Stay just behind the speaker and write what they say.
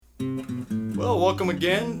Well, welcome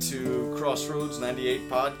again to Crossroads 98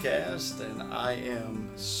 Podcast, and I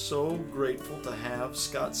am so grateful to have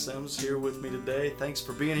Scott Sims here with me today. Thanks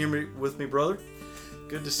for being here with me, brother.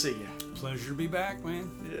 Good to see you. Pleasure to be back,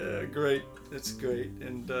 man. Yeah, great. It's great.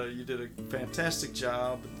 And you did a fantastic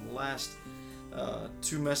job in the last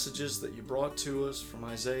two messages that you brought to us from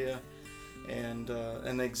Isaiah. And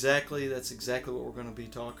that's exactly what we're going to be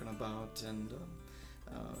talking about, and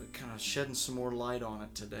kind of shedding some more light on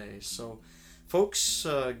it today. So, folks,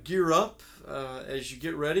 gear up as you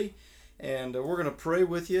get ready, and we're going to pray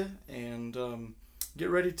with you and get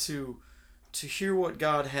ready to hear what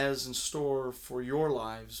God has in store for your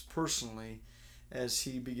lives personally as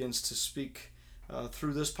He begins to speak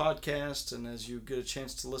through this podcast, and as you get a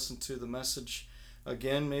chance to listen to the message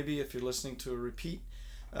again, maybe if you're listening to a repeat,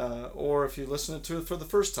 or if you listen to it for the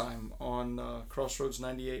first time on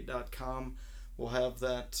crossroads98.com, we'll have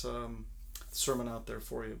that sermon out there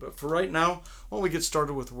for you. But for right now, why don't we get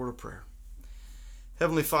started with a word of prayer.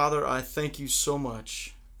 Heavenly Father, I thank you so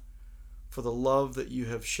much for the love that you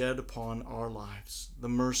have shed upon our lives, the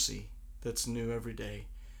mercy that's new every day,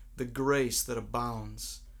 the grace that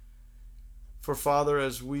abounds. For Father,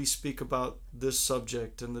 as we speak about this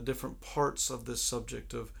subject and the different parts of this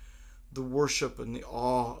subject of the worship and the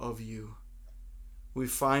awe of you, we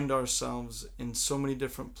find ourselves in so many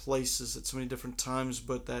different places at so many different times,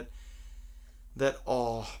 but that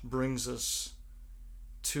awe brings us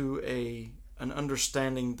to an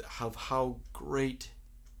understanding of how great,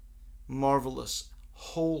 marvelous,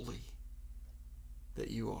 holy that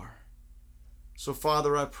you are. So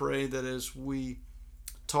Father, I pray that as we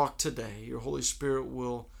talk today, your Holy Spirit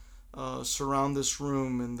will surround this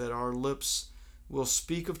room, and that our lips will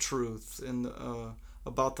speak of truth and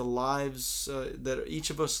about the lives that each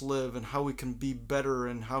of us live, and how we can be better,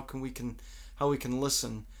 and how we can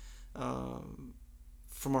listen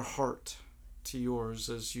from our heart to yours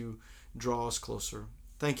as you draw us closer.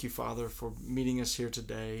 Thank you, Father, for meeting us here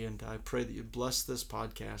today, and I pray that you bless this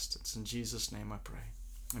podcast. It's in Jesus' name I pray.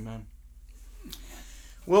 Amen.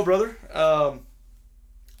 Well, brother,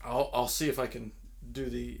 I'll see if I can do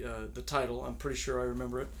the title. I'm pretty sure I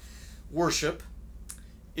remember it. Worship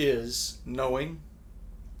is knowing,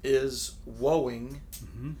 is woeing,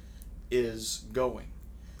 is going.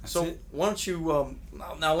 That's so it. Why don't you,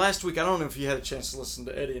 now last week, I don't know if you had a chance to listen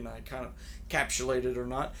to Eddie and I kind of encapsulated or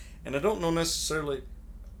not, and I don't know necessarily,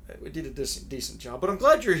 we did a decent job, but I'm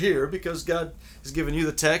glad you're here because God has given you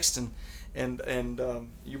the text and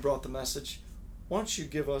you brought the message. Why don't you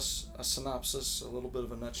give us a synopsis, a little bit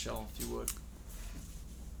of a nutshell, if you would?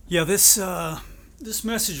 Yeah, this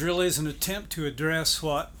message really is an attempt to address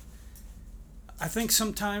what I think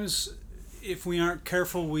sometimes, if we aren't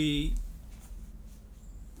careful, we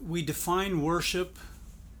define worship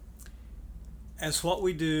as what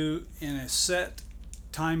we do in a set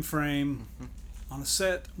time frame, on a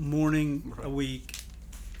set morning a week.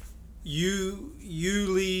 You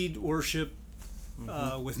lead worship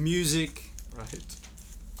with music. Right.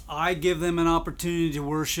 I give them an opportunity to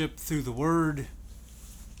worship through the Word,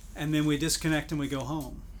 and then we disconnect and we go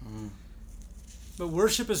home. But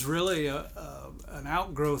worship is really an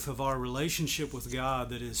outgrowth of our relationship with God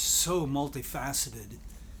that is so multifaceted,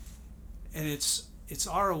 and it's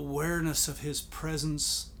our awareness of His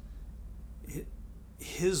presence,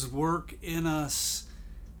 His work in us,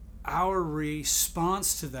 our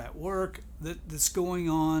response to that work that's going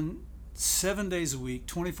on 7 days a week,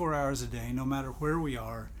 24 hours a day, no matter where we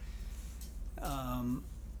are.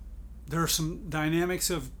 There are some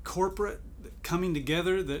dynamics of corporate coming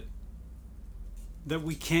together that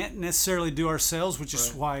we can't necessarily do ourselves, which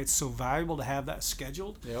is why it's so valuable to have that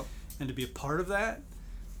scheduled and to be a part of that.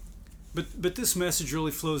 But this message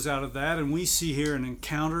really flows out of that, and we see here an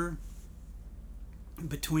encounter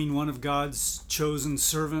between one of God's chosen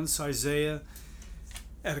servants, Isaiah,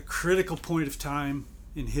 at a critical point of time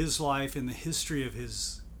in his life, in the history of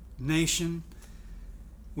his nation,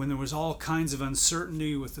 when there was all kinds of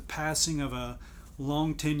uncertainty with the passing of a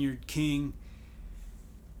long-tenured king.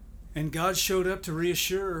 And God showed up to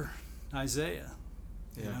reassure Isaiah,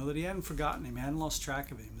 that he hadn't forgotten him, hadn't lost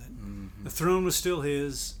track of him, that the throne was still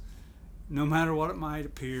his, no matter what it might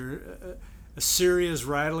appear. Assyria's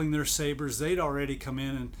rattling their sabers. They'd already come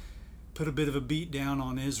in and put a bit of a beat down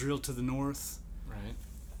on Israel to the north. Right.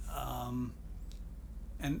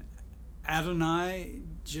 And Adonai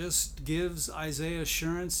just gives Isaiah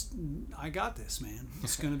assurance, I got this, man.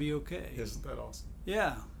 It's going to be okay. Isn't that awesome?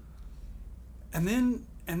 Yeah. And then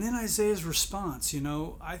Isaiah's response,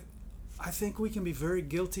 I think we can be very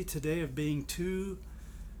guilty today of being too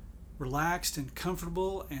relaxed and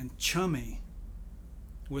comfortable and chummy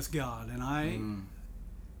with God. And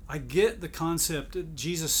I I get the concept of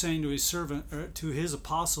Jesus saying to his servant, or to his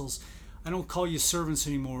apostles, I don't call you servants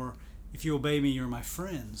anymore. If you obey me, you're my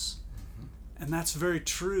friends. Mm-hmm. And that's very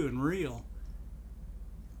true and real.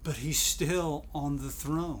 But he's still on the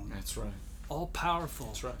throne. That's right. All powerful.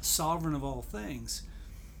 That's right. Sovereign of all things.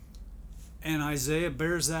 And Isaiah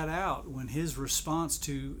bears that out when his response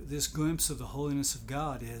to this glimpse of the holiness of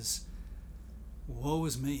God is, woe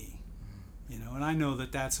is me. You know, and I know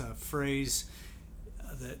that that's a phrase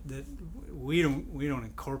that we don't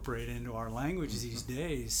incorporate into our language these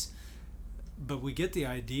days, but we get the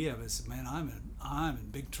idea of it. Man, I'm in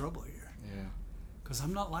big trouble here. Yeah. Because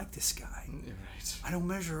I'm not like this guy. Right. I don't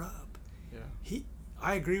measure up. Yeah.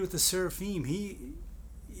 I agree with the seraphim.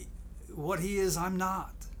 What he is, I'm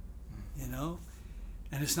not. You know,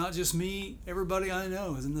 and it's not just me. Everybody I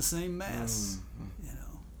know is in the same mess. Mm-hmm. You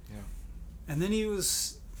know. Yeah. And then he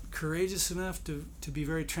was courageous enough to be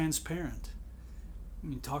very transparent.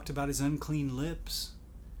 He talked about his unclean lips,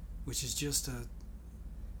 which is just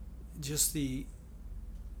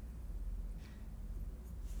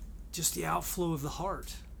the outflow of the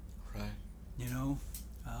heart. Right. You know,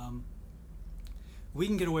 we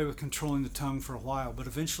can get away with controlling the tongue for a while, but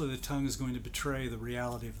eventually the tongue is going to betray the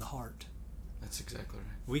reality of the heart. That's exactly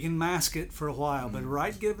right. We can mask it for a while, but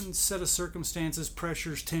right given set of circumstances,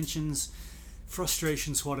 pressures, tensions,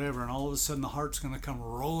 frustrations, whatever, and all of a sudden the heart's going to come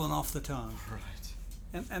rolling off the tongue. Right.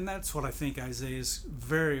 And that's what I think Isaiah is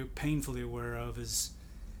very painfully aware of is,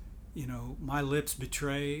 you know, my lips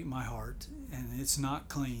betray my heart, and it's not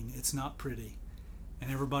clean, it's not pretty,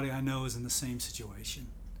 and everybody I know is in the same situation.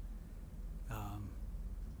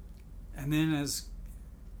 And then as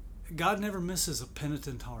God never misses a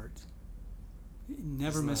penitent heart. He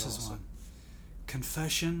never misses awesome? one.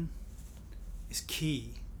 Confession is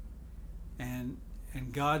key. And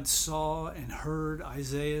God saw and heard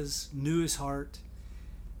Isaiah's, knew his heart,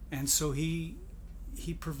 and so he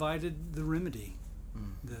provided the remedy,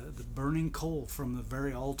 the burning coal from the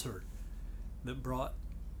very altar that brought,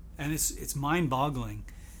 and it's mind-boggling,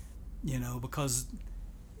 you know, because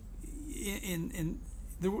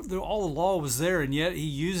all the law was there, and yet he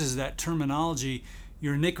uses that terminology,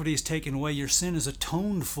 your iniquity is taken away, your sin is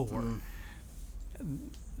atoned for.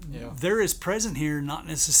 Yeah. There is present here, not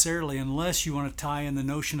necessarily, unless you want to tie in the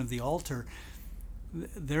notion of the altar,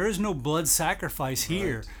 there is no blood sacrifice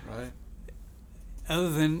here. Right. Other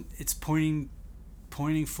than it's pointing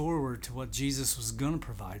forward to what Jesus was going to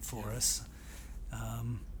provide for us.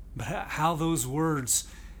 But how those words,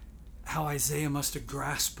 how Isaiah must have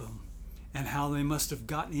grasped them, and how they must have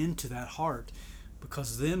gotten into that heart,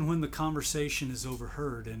 because then when the conversation is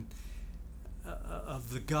overheard and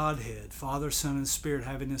of the Godhead, Father, Son, and Spirit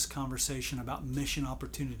having this conversation about mission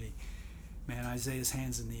opportunity, man, Isaiah's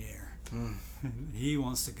hands in the air. He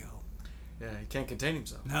wants to go. Yeah, he can't contain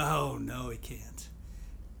himself. No, he can't.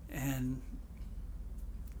 And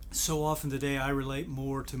so often today I relate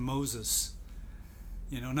more to Moses.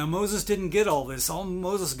 You know, now Moses didn't get all this. All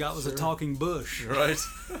Moses got was a talking bush. Right.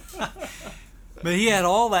 But he had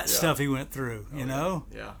all that stuff he went through, you know?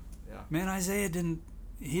 Yeah. Man, Isaiah didn't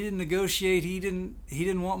negotiate. He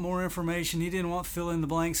didn't want more information. He didn't want fill in the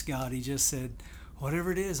blanks, God. He just said,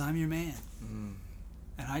 whatever it is, I'm your man.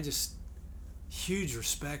 And I just, huge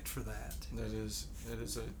respect for that. That is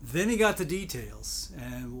it. Then he got the details,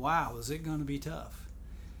 and wow, is it going to be tough.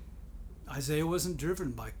 Isaiah wasn't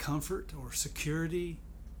driven by comfort or security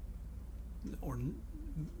or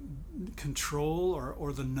control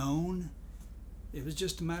or the known. It was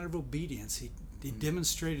just a matter of obedience. He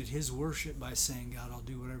demonstrated his worship by saying, God, I'll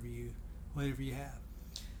do whatever you have.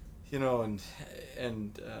 You know,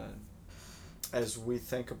 and as we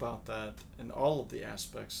think about that in all of the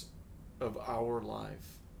aspects of our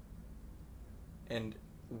life and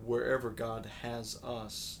wherever God has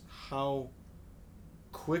us, how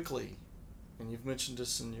quickly, and you've mentioned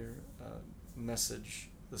this in your message,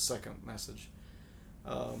 the second message,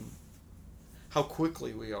 how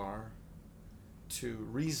quickly we are to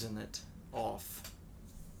reason it off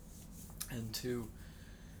and to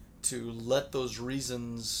let those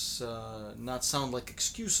reasons not sound like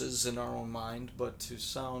excuses in our own mind, but to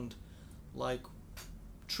sound like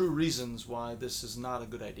true reasons why this is not a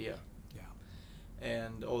good idea. Yeah.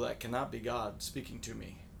 And that cannot be God speaking to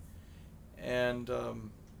me. And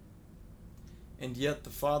yet the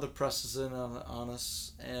Father presses in on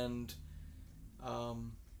us, and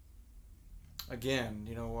again,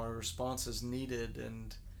 you know, our response is needed,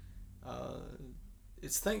 and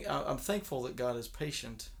I'm thankful that God is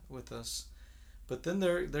patient with us, but then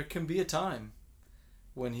there can be a time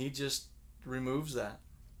when He just removes that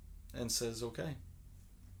and says, okay,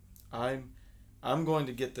 I'm going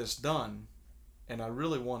to get this done, and I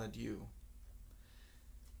really wanted you.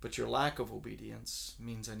 But your lack of obedience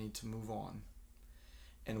means I need to move on.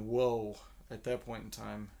 And woe, at that point in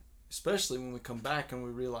time, especially when we come back and we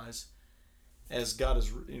realize, as God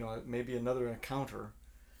is, maybe another encounter,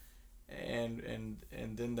 and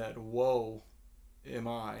then that woe am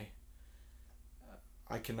I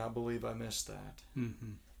cannot believe I missed that.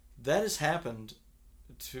 Mm-hmm. That has happened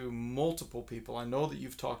to multiple people. I know that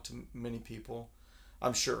you've talked to many people.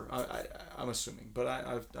 I'm sure. I'm assuming, but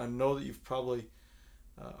I know that you've probably.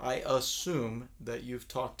 I assume that you've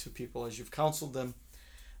talked to people as you've counseled them,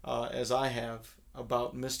 as I have,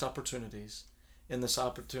 about missed opportunities, in this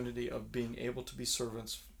opportunity of being able to be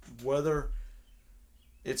servants, whether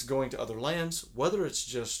it's going to other lands, whether it's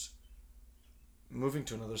just moving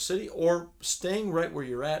to another city, or staying right where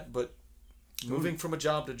you're at, but moving from a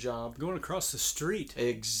job to job. Going across the street.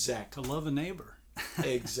 Exactly. To love a neighbor.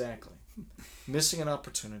 Exactly. Missing an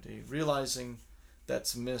opportunity, realizing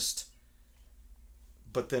that's missed,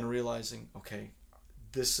 but then realizing, okay,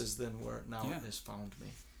 this is then where now it has found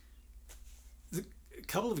me. A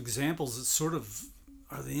couple of examples that sort of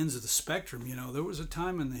are the ends of the spectrum. There was a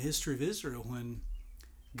time in the history of Israel when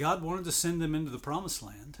God wanted to send them into the promised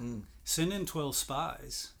land, send in 12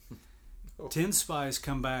 spies. 10 spies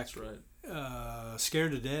come back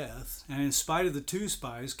scared to death, and in spite of the 2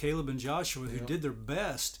 spies, Caleb and Joshua, who did their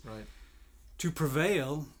best to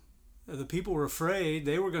prevail, the people were afraid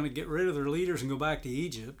they were going to get rid of their leaders and go back to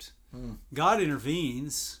Egypt. God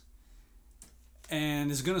intervenes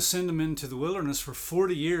and is going to send them into the wilderness for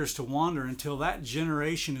 40 years to wander until that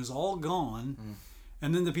generation is all gone.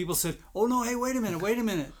 And then the people said, oh no, hey, wait a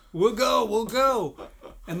minute, we'll go.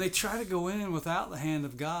 And they try to go in without the hand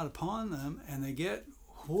of God upon them, and they get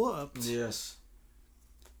whooped. Yes.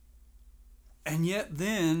 And yet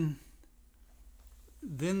then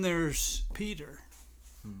there's Peter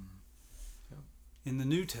in the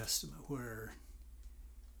New Testament, where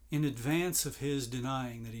in advance of his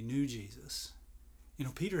denying that he knew Jesus,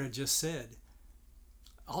 Peter had just said,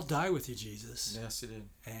 I'll die with you, Jesus. Yes, he did.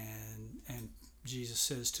 And Jesus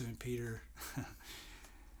says to him, Peter,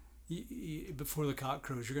 before the cock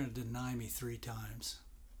crows, you're going to deny me 3 times.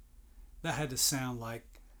 That had to sound like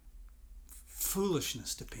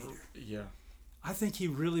foolishness to Peter. Yeah. I think he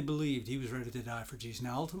really believed he was ready to die for Jesus.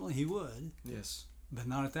 Now, ultimately, he would. Yes. But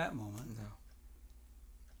not at that moment. No.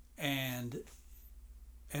 And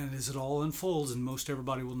as it all unfolds, and most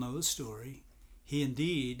everybody will know the story, he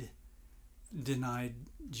indeed denied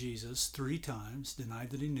Jesus 3 times, denied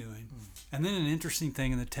that he knew him. And then an interesting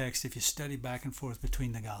thing in the text, if you study back and forth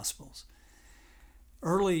between the Gospels,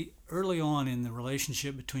 early on in the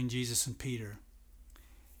relationship between Jesus and Peter,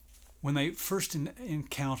 when they first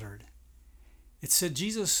encountered, it said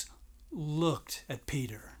Jesus looked at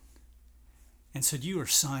Peter and said, you are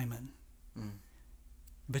Simon,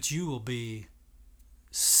 but you will be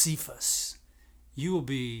Cephas. You will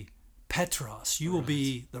be Petros. You will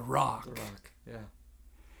be the rock. The rock, yeah.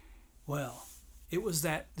 Well, it was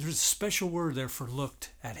that, there's a special word there for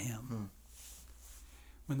looked at him.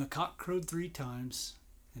 When the cock crowed 3 times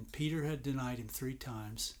and Peter had denied him 3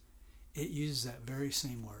 times, it uses that very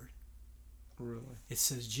same word. Really? It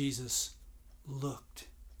says Jesus looked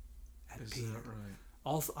at Peter. Is that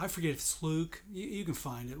right? I forget if it's Luke. You can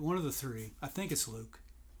find it. One of the 3. I think it's Luke.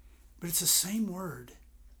 But it's the same word.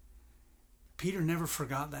 Peter never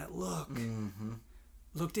forgot that look.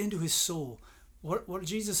 Looked into his soul. What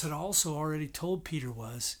Jesus had also already told Peter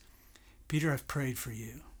was, Peter, I've prayed for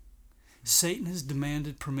you. Satan has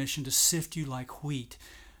demanded permission to sift you like wheat,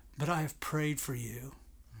 but I have prayed for you.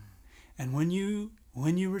 And when you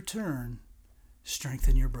return,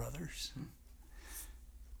 strengthen your brothers.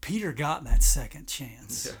 Peter got that second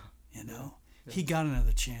chance. Yeah. He got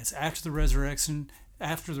another chance after the resurrection.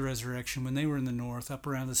 When they were in the north, up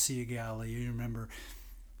around the Sea of Galilee, you remember,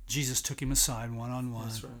 Jesus took him aside one-on-one.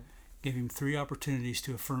 That's right. Gave him 3 opportunities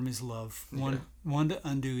to affirm his love. One to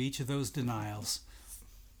undo each of those denials.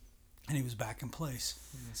 And he was back in place.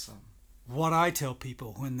 What I tell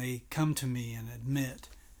people when they come to me and admit,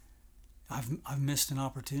 I've missed an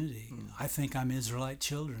opportunity. I think I'm Israelite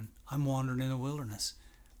children. I'm wandering in the wilderness.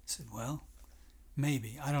 I said, well,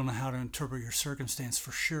 maybe. I don't know how to interpret your circumstance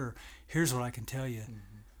for sure. Here's what I can tell you.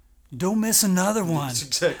 Don't miss another one. That's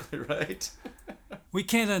exactly right. We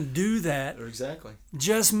can't undo that. Exactly.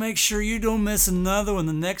 Just make sure you don't miss another one.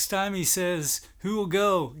 The next time he says, who will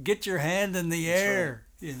go? Get your hand in the air.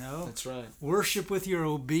 Right. That's right. Worship with your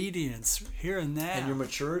obedience here and now. And your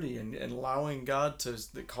maturity and allowing God to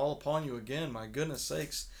call upon you again. My goodness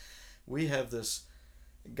sakes. We have this.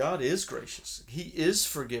 God is gracious. He is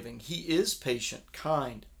forgiving. He is patient,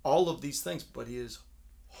 kind, all of these things. But he is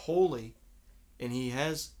holy and he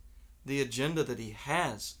has the agenda that he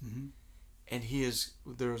has, and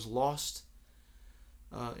there's lost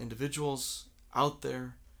individuals out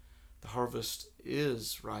there. The harvest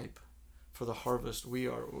is ripe. For the harvest, we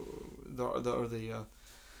are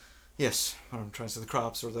yes, I'm trying to say the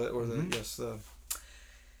crops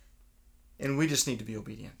and we just need to be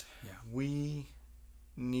obedient. Yeah. We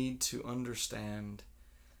need to understand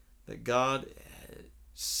that God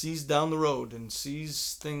sees down the road and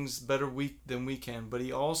sees things better than we can. But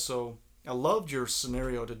he also, I loved your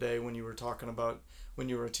scenario today when you were talking about when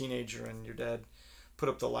you were a teenager and your dad put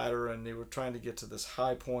up the ladder and they were trying to get to this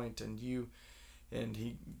high point, and he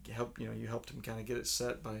helped, you helped him kind of get it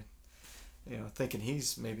set by, thinking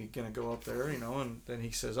he's maybe going to go up there, and then he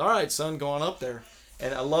says, all right, son, go on up there.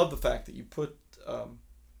 And I love the fact that you put, I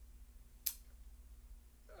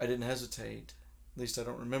didn't hesitate, at least I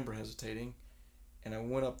don't remember hesitating, and I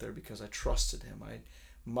went up there because I trusted him.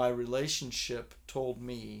 My relationship told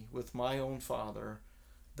me with my own father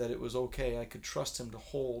that it was okay. I could trust him to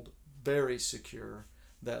hold very secure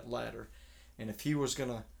that ladder. And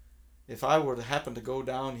if I were to happen to go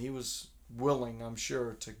down, he was willing, I'm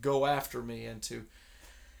sure, to go after me, and to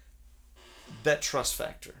that trust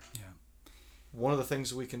factor. Yeah. One of the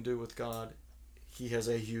things we can do with God, he has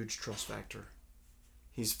a huge trust factor.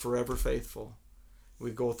 He's forever faithful.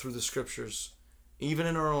 We go through the scriptures, even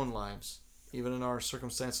in our own lives, even in our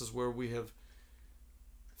circumstances where we have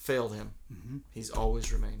failed him, he's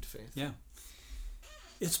always remained faithful. Yeah.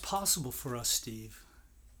 It's possible for us, Steve,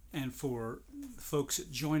 and for folks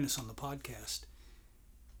that join us on the podcast,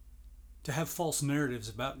 to have false narratives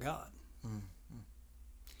about God.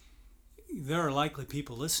 There are likely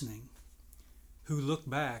people listening who look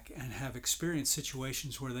back and have experienced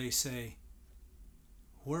situations where they say,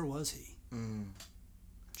 where was he?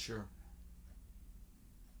 Sure.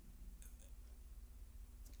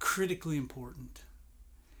 Critically important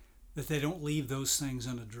that they don't leave those things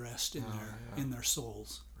unaddressed in their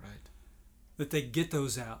souls. Right. That they get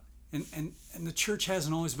those out. And the church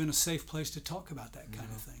hasn't always been a safe place to talk about that kind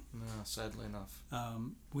of thing. No, sadly enough.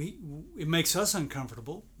 It makes us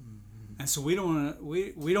uncomfortable, and so we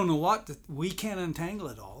don't know what we can't untangle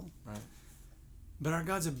it all. Right. But our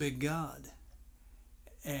God's a big God,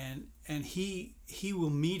 and He will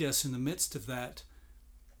meet us in the midst of that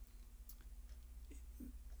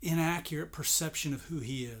inaccurate perception of who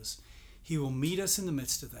He is. He will meet us in the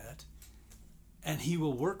midst of that, and He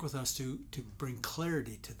will work with us to bring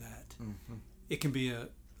clarity to that. It can be a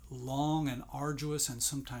long and arduous and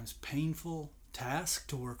sometimes painful task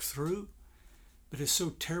to work through, but it's so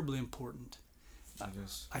terribly important. It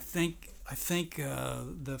is. I think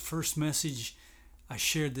the first message I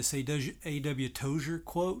shared this A.W. Tozer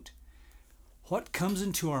quote: "What comes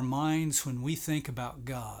into our minds when we think about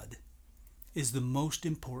God is the most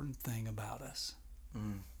important thing about us."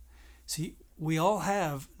 See, we all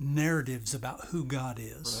have narratives about who God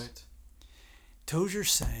is. Right.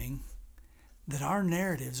 Tozer's saying that our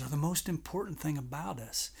narratives are the most important thing about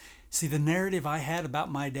us. See, the narrative I had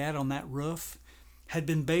about my dad on that roof had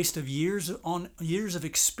been based of years of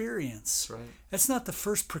experience. Right. That's not the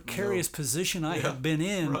first precarious position I had been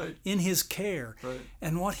in his care. Right.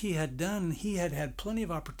 And what he had done, he had had plenty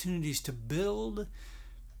of opportunities to build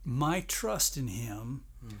my trust in him.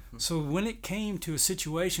 So when it came to a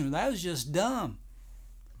situation where that was just dumb,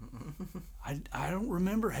 I don't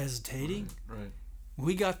remember hesitating. Right.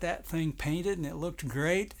 We got that thing painted and it looked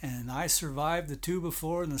great, and I survived the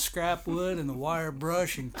 2x4 and the scrap wood and the wire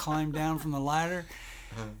brush and climbed down from the ladder.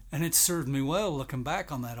 And it served me well looking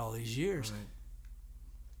back on that all these years. Right.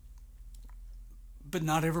 But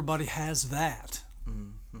not everybody has that.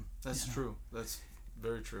 That's true. That's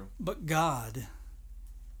very true. But God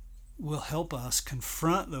will help us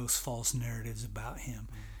confront those false narratives about Him.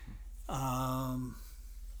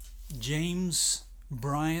 James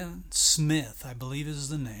Bryan Smith, I believe is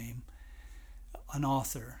the name, an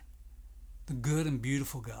author, The Good and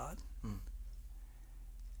Beautiful God.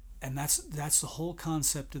 And that's the whole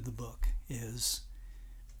concept of the book, is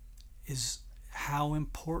how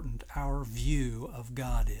important our view of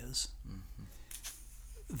God is.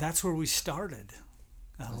 That's where we started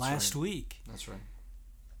last week. That's right.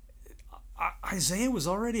 Isaiah was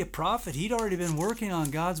already a prophet. He'd already been working on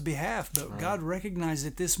God's behalf, but God recognized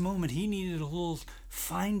at this moment he needed a little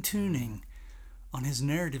fine-tuning on his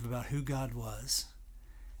narrative about who God was.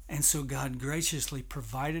 And so God graciously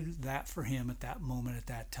provided that for him at that moment, at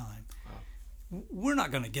that time. Wow. We're not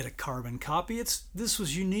going to get a carbon copy. This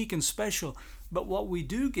was unique and special. But what we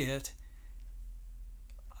do get,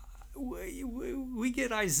 we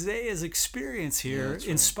get Isaiah's experience here,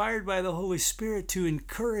 inspired by the Holy Spirit to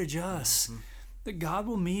encourage us that God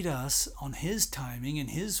will meet us on His timing and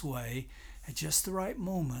His way at just the right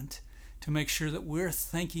moment to make sure that we're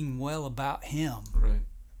thinking well about Him.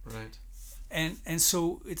 Right. And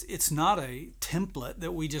so it's not a template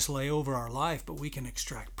that we just lay over our life, but we can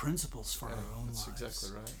extract principles for our own lives. That's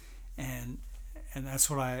exactly right. And that's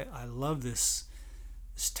what I love this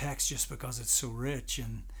text, just because it's so rich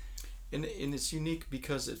and it's unique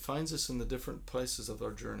because it finds us in the different places of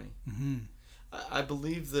our journey. Mm-hmm. I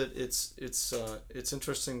believe that it's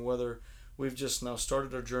interesting whether we've just now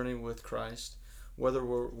started our journey with Christ, whether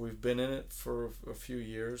we've been in it for a few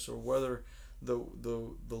years, or whether the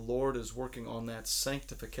Lord is working on that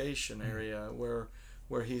sanctification area where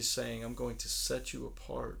He's saying, I'm going to set you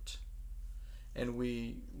apart. And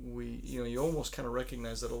we you almost kind of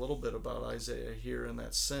recognize that a little bit about Isaiah here in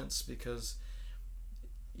that sense, because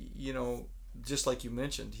just like you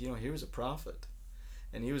mentioned, he was a prophet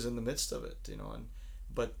and he was in the midst of it,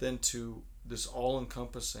 but then to this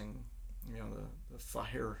all-encompassing, the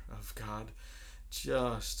fire of God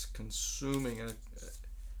just consuming it,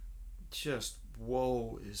 just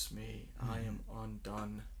woe is me, I am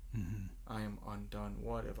undone. I am undone.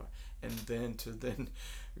 What have I? And then to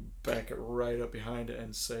back it right up behind it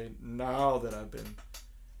and say, now that I've been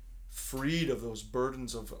freed of those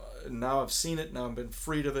burdens of, now I've seen it, now I've been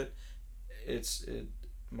freed of it.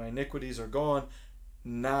 My iniquities are gone.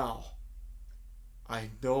 Now I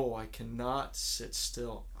know I cannot sit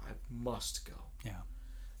still. I must go. Yeah.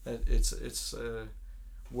 It's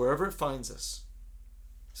wherever it finds us.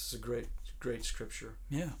 This is a great scripture.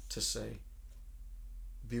 Yeah. To say,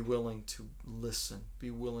 be willing to listen, be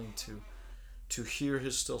willing to hear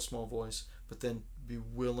His still small voice, but then be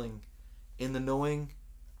willing in the knowing,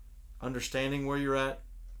 understanding where you're at,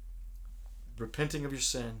 repenting of your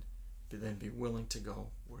sin, but then be willing to go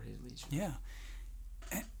where He leads you. Yeah.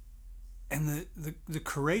 And the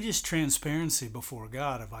courageous transparency before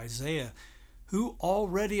God of Isaiah, who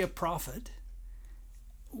already a prophet.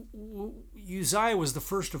 Uzziah was the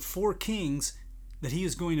first of 4 kings that he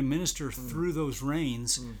is going to minister through those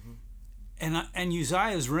reigns. Mm-hmm. And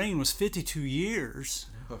Uzziah's reign was 52 years.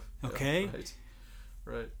 Okay? Yeah,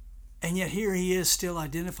 right. And yet here he is still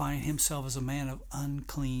identifying himself as a man of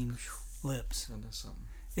unclean lips. And that's something.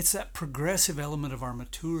 It's that progressive element of our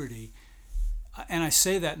maturity. And I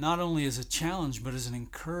say that not only as a challenge, but as an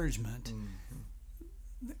encouragement.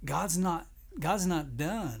 Mm-hmm. God's not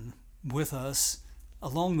done with us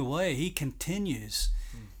along the way. He continues.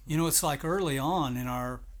 Mm-hmm. It's like early on in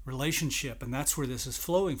our relationship, and that's where this is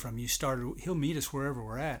flowing from. He'll meet us wherever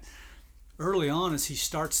we're at. Early on, as He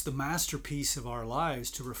starts the masterpiece of our lives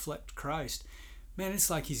to reflect Christ, man, it's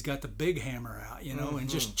like He's got the big hammer out, mm-hmm. and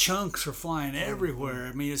just chunks are flying everywhere.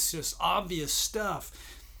 I mean, it's just obvious stuff.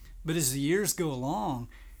 But as the years go along,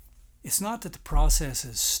 it's not that the process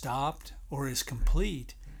has stopped or is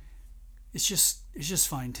complete. It's just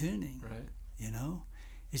fine tuning. Right.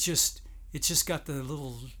 It's just got the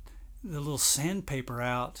little sandpaper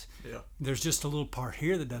out. Yeah. There's just a little part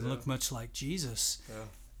here that doesn't look much like Jesus. Yeah.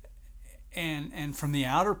 And from the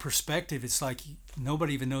outer perspective, it's like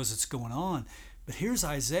nobody even knows what's going on. But here's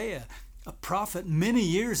Isaiah, a prophet many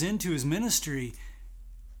years into his ministry,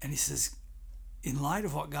 and he says, in light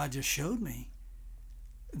of what God just showed me,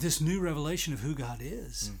 this new revelation of who God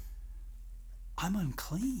is, I'm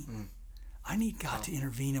unclean. I need God to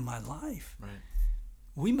intervene in my life. Right.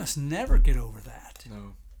 We must never get over that.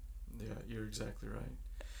 No. Yeah, you're exactly right.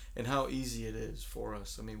 And how easy it is for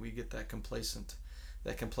us. I mean, we get that complacency,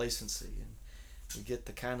 and we get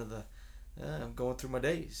the kind of I'm going through my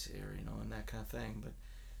days here, and that kind of thing.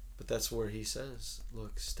 But that's where He says,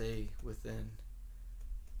 look, stay within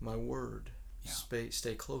my word. Yeah.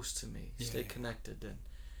 Stay close to me. Yeah. Stay connected,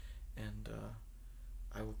 and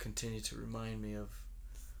I will continue to remind me of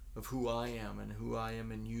who I am and who I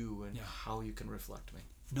am in you, and how you can reflect me.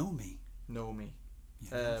 Know me.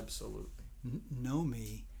 Yeah. Absolutely. Know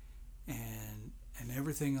me, and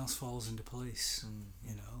everything else falls into place.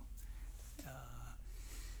 Mm-hmm.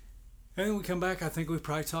 And when we come back, I think we've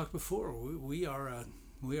probably talked before. We are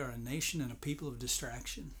a nation and a people of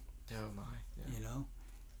distraction. Oh my. Yeah.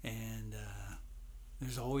 And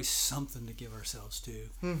there's always something to give ourselves to,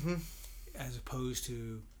 as opposed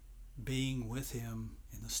to being with Him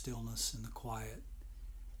in the stillness and the quiet,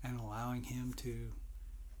 and allowing Him to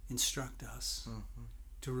instruct us,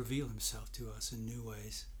 to reveal Himself to us in new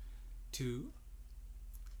ways, to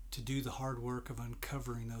do the hard work of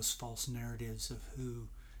uncovering those false narratives of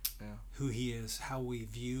who He is, how we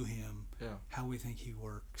view Him, how we think He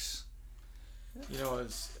works.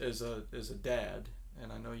 As a dad,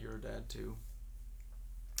 and I know you're a dad too,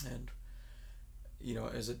 and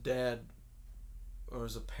as a dad, or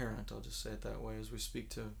as a parent, I'll just say it that way, as we speak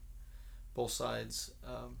to both sides,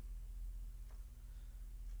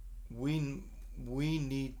 we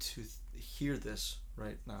need to hear this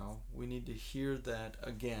right now. We need to hear that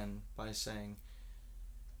again by saying,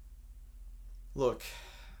 look,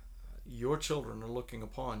 your children are looking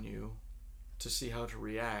upon you to see how to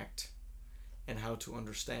react and how to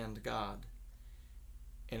understand God.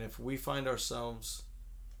 And if we find ourselves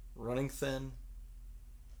running thin,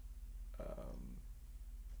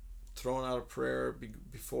 throwing out a prayer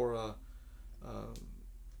before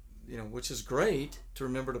which is great to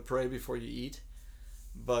remember to pray before you eat,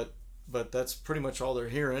 but that's pretty much all they're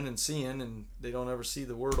hearing and seeing, and they don't ever see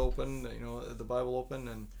the Word open, the Bible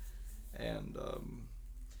open, and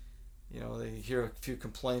they hear a few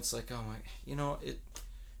complaints like, oh my,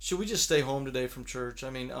 should we just stay home today from church? I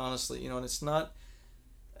mean, honestly, and it's not,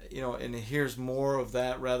 and it hears more of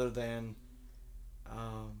that rather than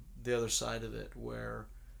the other side of it, where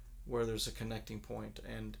there's a connecting point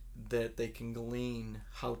and that they can glean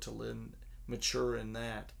how to mature in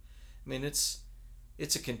that. I mean, it's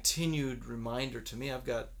a continued reminder to me. I've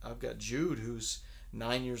got Jude, who's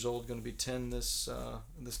 9 years old, going to be 10 this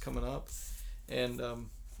coming up, and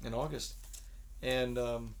in August, and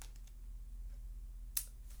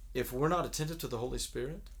if we're not attentive to the Holy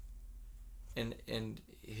Spirit and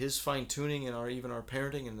His fine tuning and our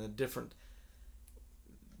parenting and the different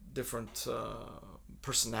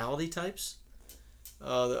personality types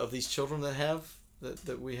of these children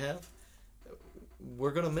that we have,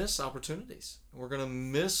 we're going to miss opportunities. We're going to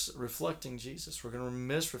miss reflecting Jesus. We're going to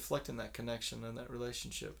miss reflecting that connection and that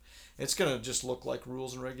relationship. It's going to just look like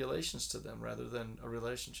rules and regulations to them rather than a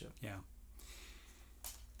relationship.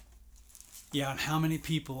 Yeah, and how many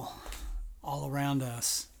people all around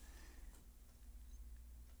us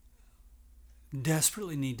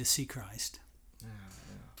desperately need to see Christ. Yeah.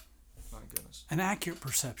 My goodness. An accurate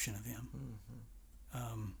perception of Him. Mm-hmm.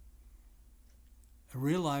 A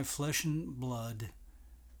real live flesh and blood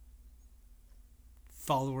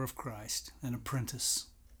follower of Christ, an apprentice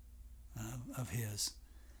of His.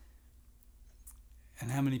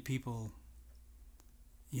 And how many people,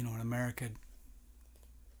 in America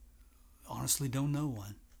honestly don't know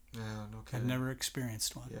one. Yeah, no kidding. Have never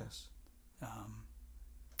experienced one. Yes.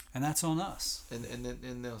 And that's on us. And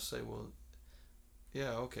then they'll say, well,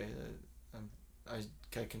 yeah, okay,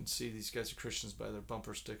 I can see these guys are Christians by their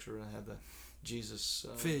bumper sticker and have the Jesus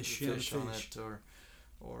fish on it,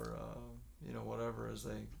 or whatever, as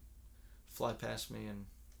they fly past me and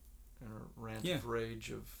a rant of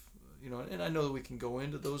rage of, and I know that we can go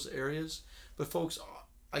into those areas, but folks,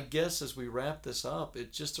 I guess as we wrap this up,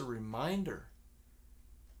 it's just a reminder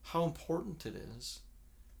how important it is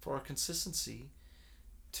for our consistency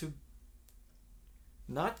to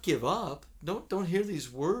not give up. Don't hear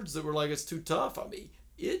these words that were like, it's too tough. I mean,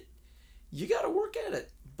 you got to work at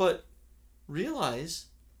it, but realize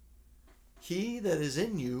he that is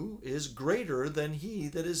in you is greater than he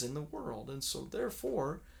that is in the world. And so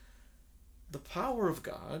therefore, the power of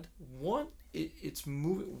God, it's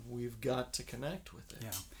moving. We've got to connect with it.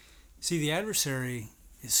 Yeah. See, the adversary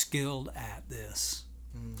is skilled at this.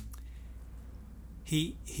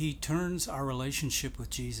 He turns our relationship with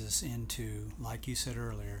Jesus into, like you said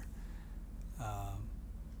earlier,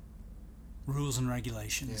 rules and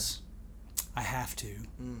regulations. Yeah. I have to,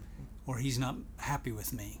 or he's not happy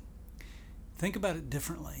with me. Think about it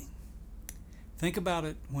differently. Think about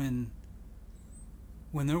it when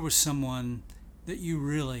there was someone that you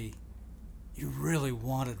really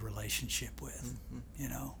wanted relationship with,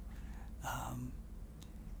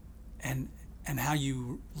 and how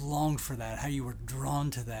you longed for that, how you were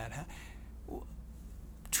drawn to that.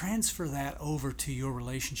 Transfer that over to your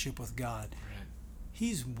relationship with God. Right.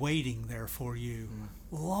 He's waiting there for you,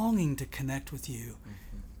 longing to connect with you.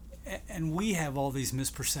 And we have all these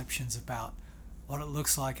misperceptions about what it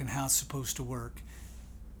looks like and how it's supposed to work.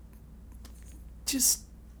 Just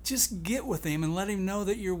get with him and let him know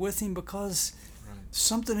that you're with him, because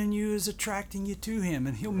something in you is attracting you to him,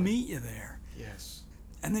 and he'll meet you there. Yes.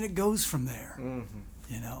 And then it goes from there.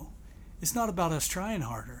 It's not about us trying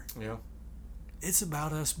harder. Yeah. It's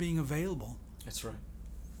about us being available. That's right.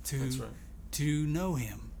 To know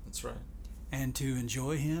him. That's right. And to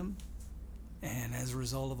enjoy him, and as a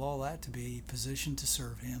result of all that, to be positioned to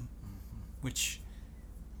serve him. Which,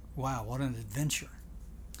 wow, what an adventure.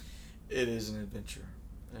 It is an adventure.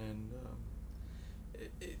 And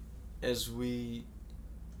as we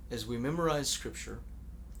memorize Scripture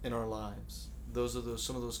in our lives, those are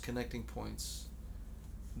some of those connecting points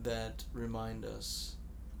that remind us.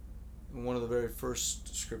 One of the very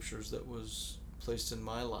first scriptures that was placed in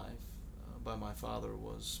my life by my father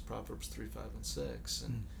was Proverbs 3, 5, and 6.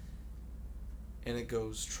 And it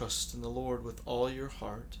goes, trust in the Lord with all your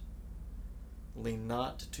heart. Lean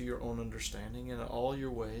not to your own understanding. In all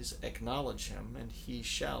your ways acknowledge him, and he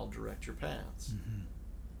shall direct your paths.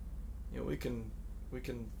 Mm-hmm. We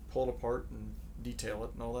can pull it apart and detail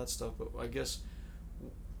it and all that stuff, but I guess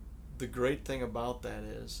the great thing about that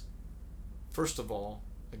is, first of all,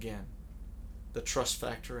 again, the trust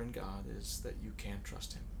factor in God is that you can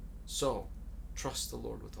trust him. So, trust the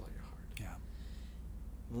Lord with all your heart. Yeah.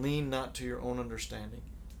 Lean not to your own understanding.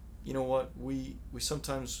 You know what? We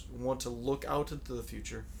sometimes want to look out into the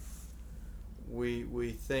future. We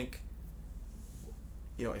think,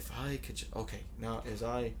 if I could, okay, now as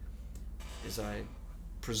I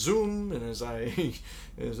presume and as I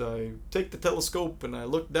take the telescope and I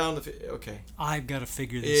look down okay, I've got to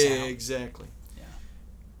figure this out. Exactly.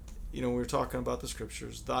 Yeah. We were talking about the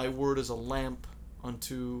scriptures. Thy word is a lamp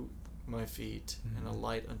unto my feet and a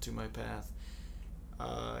light unto my path.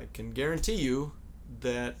 I can guarantee you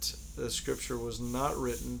that the scripture was not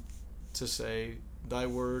written to say thy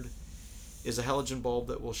word is a halogen bulb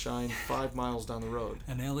that will shine 5 miles down the road.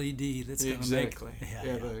 An LED that's going to exactly. make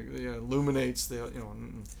illuminates the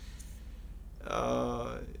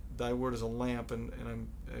thy word is a lamp, and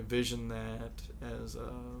I vision that as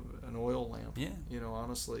an oil lamp. Yeah.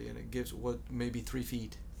 Honestly, and it gives what maybe 3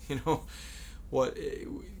 feet. There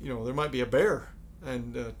might be a bear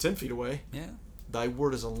and 10 feet away. Yeah. Thy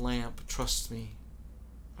word is a lamp. Trust me,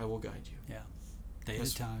 I will guide you. Yeah. Day at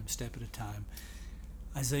a time, step at a time.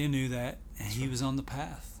 Isaiah knew that, and he was on the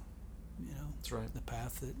path. That's right. The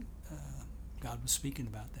path that God was speaking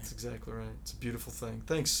about there. That's exactly right. It's a beautiful thing.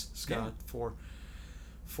 Thanks, Scott,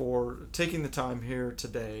 for taking the time here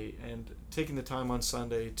today and taking the time on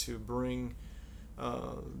Sunday to bring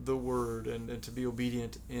the word and to be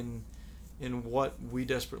obedient in what we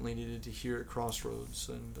desperately needed to hear at Crossroads.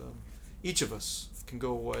 And each of us can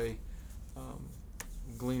go away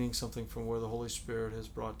gleaning something from where the Holy Spirit has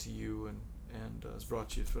brought to you and has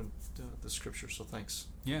brought you from the Scripture. So thanks.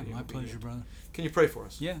 Yeah, my pleasure, brother. Can you pray for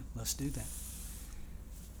us? Yeah, let's do that.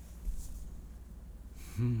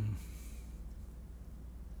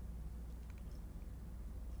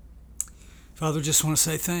 Father, just want to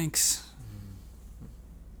say thanks.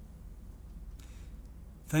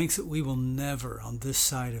 Thanks that we will never, on this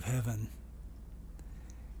side of heaven,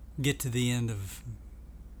 get to the end of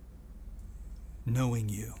knowing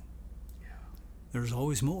you. Yeah. There's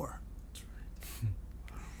always more. That's right.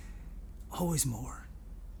 Always more.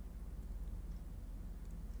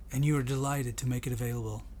 And you are delighted to make it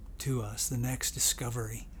available to us, the next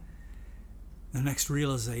discovery, the next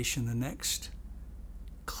realization, the next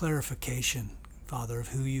clarification, Father, of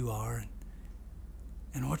who you are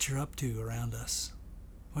and what you're up to around us,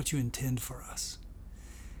 what you intend for us.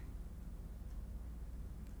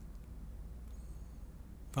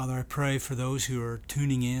 Father, I pray for those who are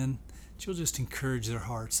tuning in, that you'll just encourage their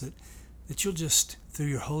hearts, that you'll just, through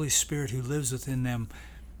your Holy Spirit who lives within them,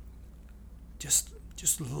 just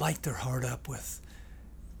light their heart up with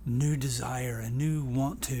new desire and new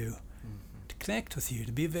want to connect with you,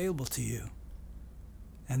 to be available to you.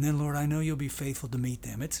 And then, Lord, I know you'll be faithful to meet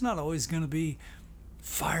them. It's not always going to be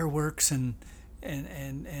fireworks and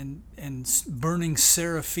burning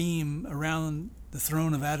seraphim around the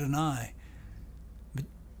throne of Adonai.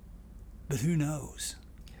 But who knows?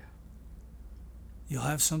 Yeah. You'll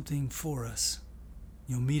have something for us.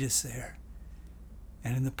 You'll meet us there.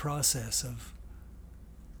 And in the process of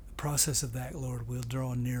that, Lord, we'll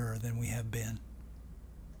draw nearer than we have been.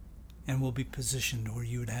 And we'll be positioned where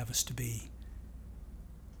you would have us to be.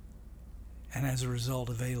 And as a result,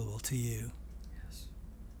 available to you. Yes.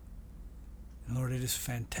 And Lord, it is a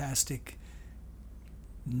fantastic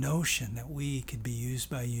notion that we could be used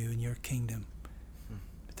by you in your kingdom.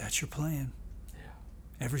 But that's your plan. Yeah.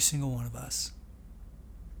 Every single one of us.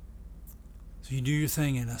 So you do your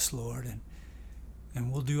thing in us, Lord,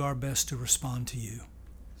 and we'll do our best to respond to you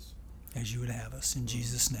as you would have us. In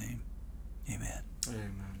Jesus' name, amen.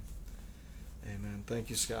 Amen. Amen. Thank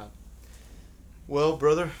you, Scott. Well,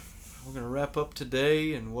 brother, we're going to wrap up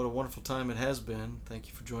today, and what a wonderful time it has been. Thank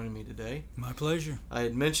you for joining me today. My pleasure. I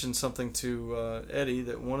had mentioned something to Eddie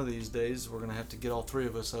that one of these days we're going to have to get all three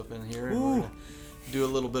of us up in here, and we're going to do a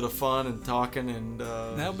little bit of fun and talking and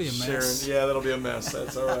that'll be a mess. Yeah, that'll be a mess.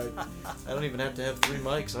 That's all right. I don't even have to have 3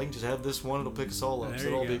 mics. I can just have this one. It'll pick us all up. So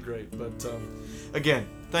it'll be great. But again,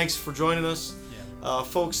 thanks for joining us. Yeah.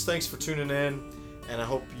 Folks, thanks for tuning in. And I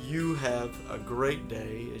hope you have a great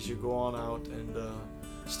day as you go on out and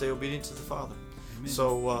stay obedient to the Father. Amen.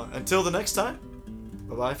 So until the next time,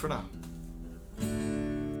 bye-bye for now.